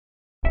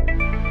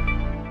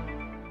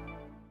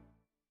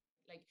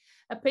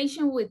like a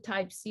patient with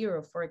type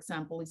 0, for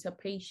example, is a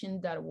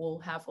patient that will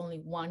have only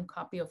one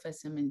copy of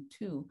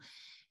SMN2.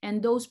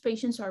 And those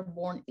patients are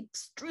born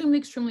extremely,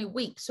 extremely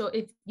weak. So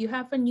if you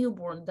have a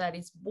newborn that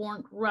is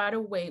born right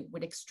away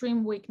with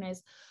extreme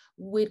weakness,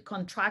 with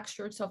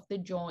contractures of the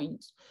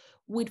joints,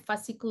 with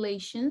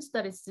fasciculations,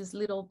 that is this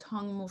little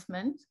tongue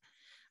movement,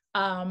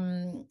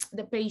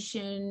 the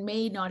patient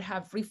may not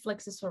have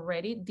reflexes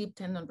already, deep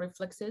tendon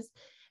reflexes,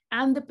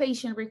 and the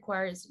patient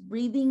requires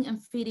breathing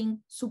and feeding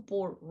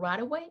support right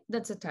away,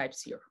 that's a type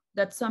 0.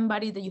 That's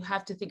somebody that you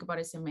have to think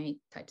about SMA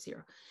type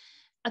 0.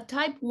 A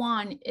type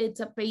 1, it's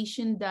a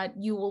patient that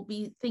you will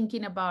be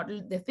thinking about.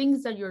 The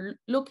things that you're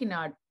looking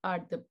at are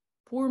the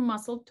poor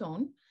muscle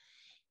tone,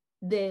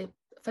 the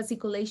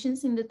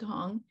fasciculations in the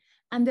tongue,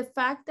 and the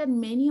fact that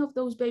many of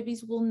those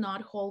babies will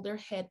not hold their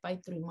head by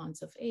 3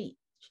 months of age.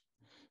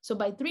 So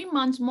by 3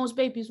 months, most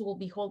babies will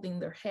be holding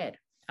their head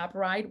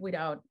upright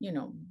without,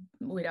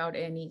 without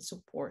any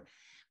support.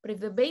 But if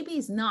the baby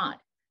is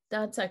not,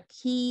 that's a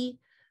key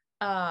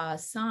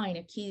sign,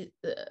 a key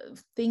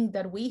thing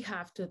that we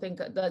have to think,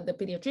 the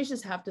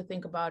pediatricians have to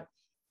think about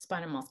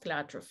spinal muscular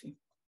atrophy.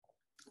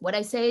 What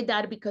I say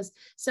that because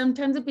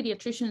sometimes the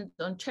pediatricians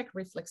don't check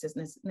reflexes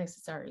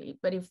necessarily,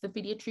 but if the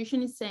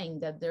pediatrician is saying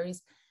that there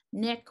is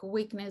neck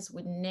weakness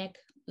with neck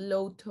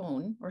low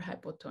tone or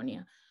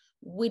hypotonia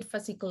with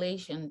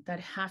fasciculation,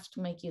 that has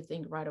to make you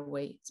think right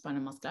away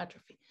spinal muscular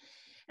atrophy.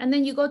 And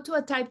then you go to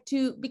a type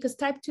 2, because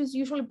type 2s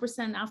usually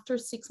present after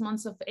 6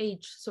 months of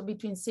age, so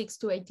between 6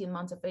 to 18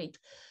 months of age.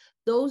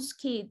 Those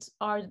kids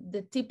are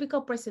the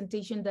typical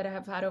presentation that I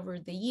have had over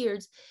the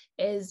years,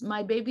 is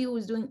my baby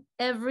was doing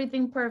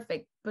everything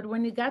perfect, but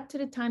when it got to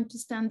the time to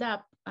stand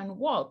up and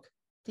walk,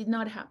 did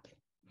not happen.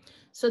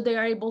 So they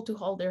are able to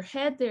hold their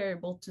head, they're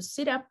able to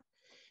sit up.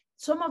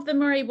 Some of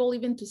them are able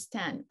even to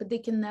stand, but they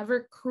can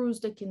never cruise,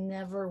 they can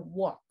never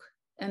walk.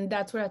 And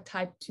that's where a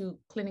type 2,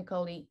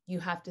 clinically, you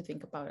have to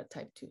think about a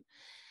type 2.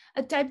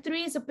 A type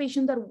 3 is a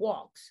patient that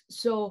walks.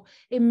 So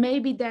it may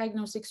be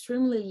diagnosed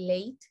extremely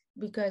late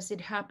because it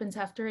happens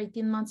after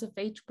 18 months of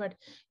age, but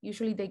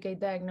usually they get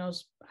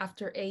diagnosed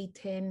after 8,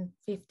 10,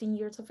 15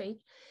 years of age.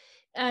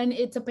 And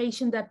it's a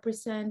patient that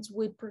presents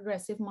with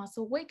progressive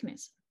muscle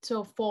weakness.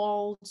 So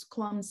falls,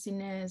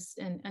 clumsiness,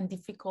 and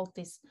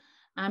difficulties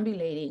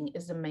ambulating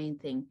is the main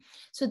thing.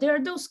 So there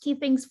are those key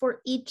things for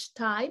each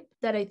type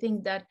that I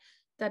think that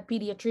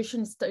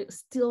pediatricians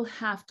still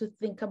have to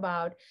think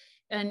about.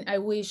 And I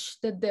wish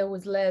that there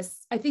was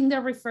less. I think the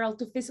referral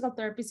to physical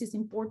therapists is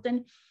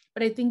important,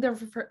 but I think the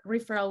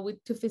referral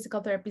to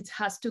physical therapists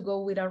has to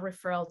go with a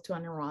referral to a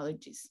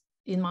neurologist,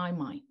 in my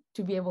mind,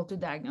 to be able to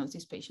diagnose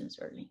these patients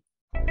early.